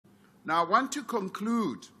Now, I want to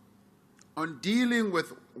conclude on dealing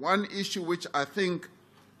with one issue which I think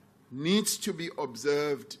needs to be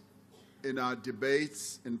observed in our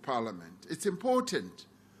debates in Parliament. It's important,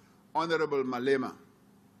 Honorable Malema,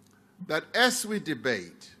 that as we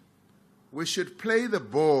debate, we should play the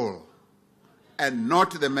ball and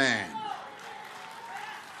not the man.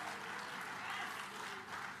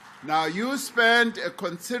 Now, you spend a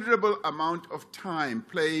considerable amount of time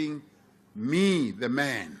playing me, the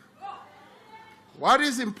man. What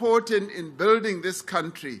is important in building this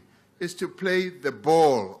country is to play the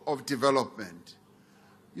ball of development.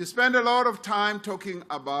 You spend a lot of time talking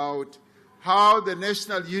about how the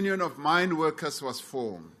National Union of Mine Workers was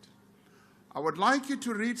formed. I would like you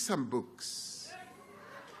to read some books,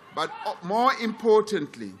 but more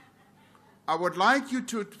importantly, I would like you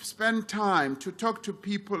to spend time to talk to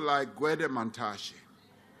people like Gwede Mantashe,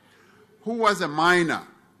 who was a miner,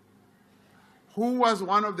 who was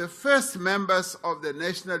one of the first members of the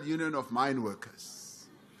National Union of Mine Workers.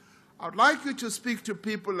 I would like you to speak to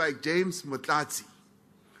people like James Mutlatsi,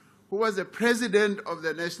 who was the president of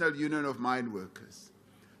the National Union of Mine Workers.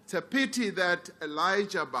 It's a pity that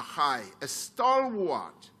Elijah Bahai, a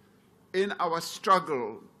stalwart in our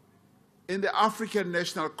struggle in the African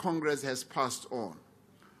National Congress, has passed on.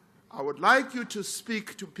 I would like you to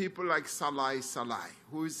speak to people like Salai Salai,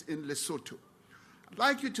 who is in Lesotho. I'd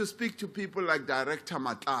like you to speak to people like Director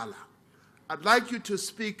Matala. I'd like you to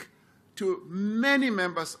speak to many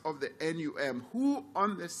members of the NUM who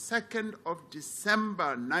on the 2nd of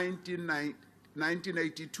December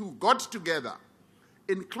 1982 got together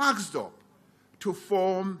in Klerksdorp to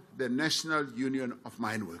form the National Union of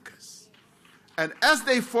Mine Workers. And as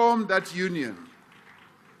they formed that union,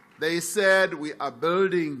 they said, we are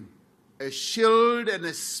building a shield and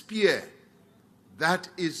a spear that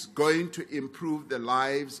is going to improve the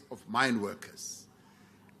lives of mine workers.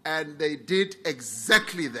 And they did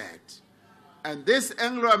exactly that. And this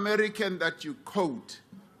Anglo-American that you quote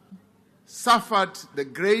suffered the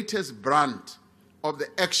greatest brunt of the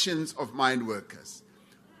actions of mine workers.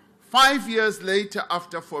 5 years later,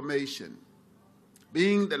 after formation,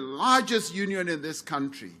 being the largest union in this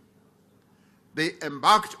country, they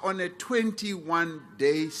embarked on a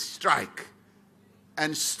 21-day strike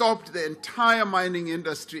and stopped the entire mining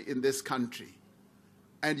industry in this country.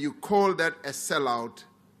 And you call that a sellout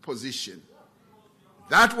position.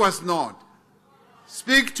 That was not.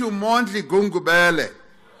 Speak to Mondli Gungubele,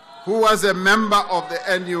 who was a member of the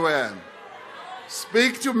NUM.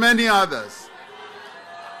 Speak to many others.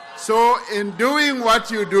 So in doing what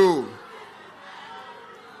you do,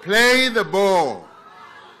 play the ball.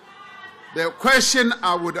 The question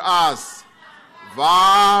I would ask,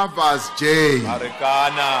 waar was Jay?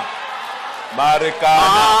 Marikana.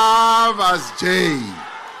 Waar was Jay?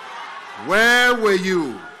 Where were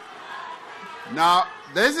you? Now,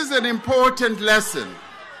 this is an important lesson.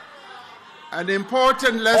 An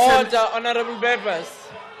important lesson. Order, honorable members.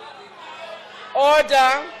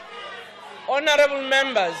 Order, honorable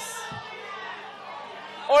members.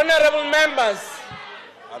 Honorable members.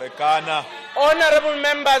 Marikana. Honorable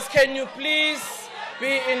members, can you please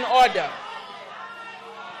be in order?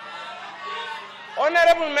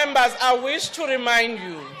 Honorable members, I wish to remind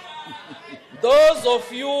you, those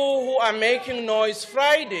of you who are making noise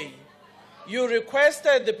Friday, you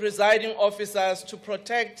requested the presiding officers to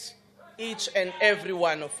protect each and every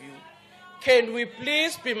one of you. Can we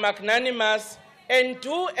please be magnanimous and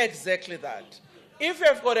do exactly that? If you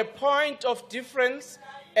have got a point of difference,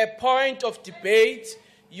 a point of debate,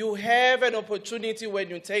 you have an opportunity when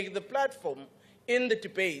you take the platform in the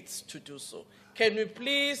debates to do so. Can we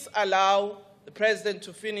please allow the President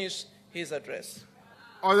to finish his address?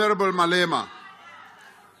 Honorable Malema,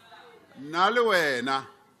 nalwena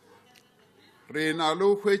re na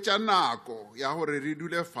lo hwetša nako ya gore re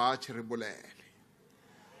dule fatshe re bolele.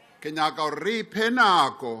 Ke nyaka gore re iphe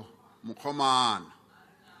nako mokgomana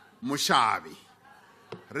mošabi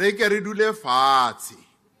re ke re dule fatshe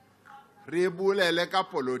re bolele ka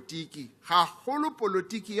politiki ga golo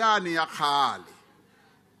politiki yane ya kgale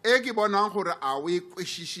e ke bonang gore a o e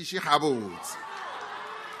kwešišiše gabotse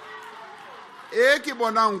e ke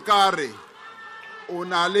bonang kare o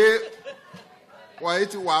na le wa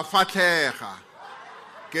itse wa fatlhega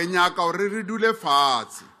ke nyaka gore re dule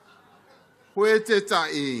fatshe go etsetsa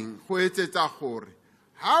eng go etsetsa gore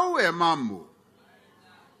ha o ema mo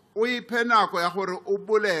o iphe nako ya gore o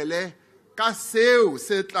bolele ka seo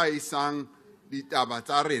se tlaisang ditaba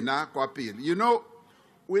tsa rena kwa pele. You know,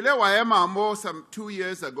 o ile wa ema mo some 2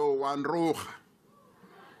 years ago wa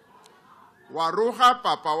roga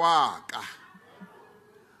papa wa ka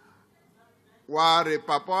wa re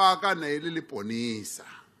papa wa ka ne ile leponisa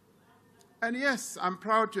And yes, I'm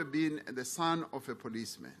proud to have been the son of a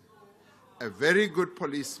policeman, a very good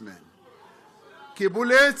policeman. Ke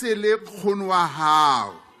boletse le nkgono wa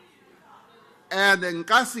hao, and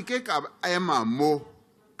nka se ke ka ema mo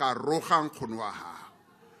ka roga nkgono wa hao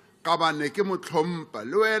ka ba ne ke mo tlhompha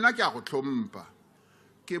le wena ke a go tlhompha.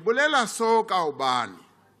 Ke bolela so ka obane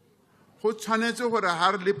go tshwanetse gore ha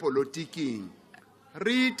re le politiking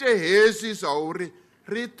re itehetse sa hore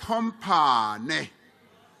re thomphane,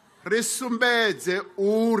 re sumbedze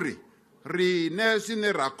uri re ne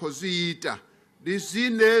zwine ra khou zwi ita ndi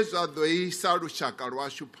zwine zwa ḓo isa lushaka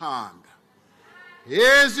lwashu phanḓa.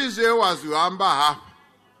 Hezwi zwe wa zwi amba hafha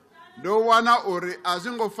ndo wana uri a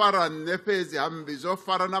zwi ngo fara nne fhedzi hammbi, zwo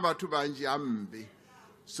fara na vhathu vhanzhi hammbi.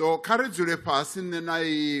 So kha ri dzule fhasi nne na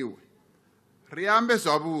iwe ri ambe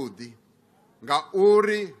zwavhuḓi nga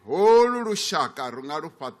uri holu lushaka ri nga lu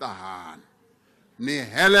fhaṱa hani. Ni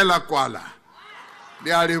helela kwala.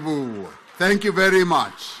 Ndi a livhuwa. Thank you very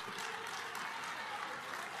much.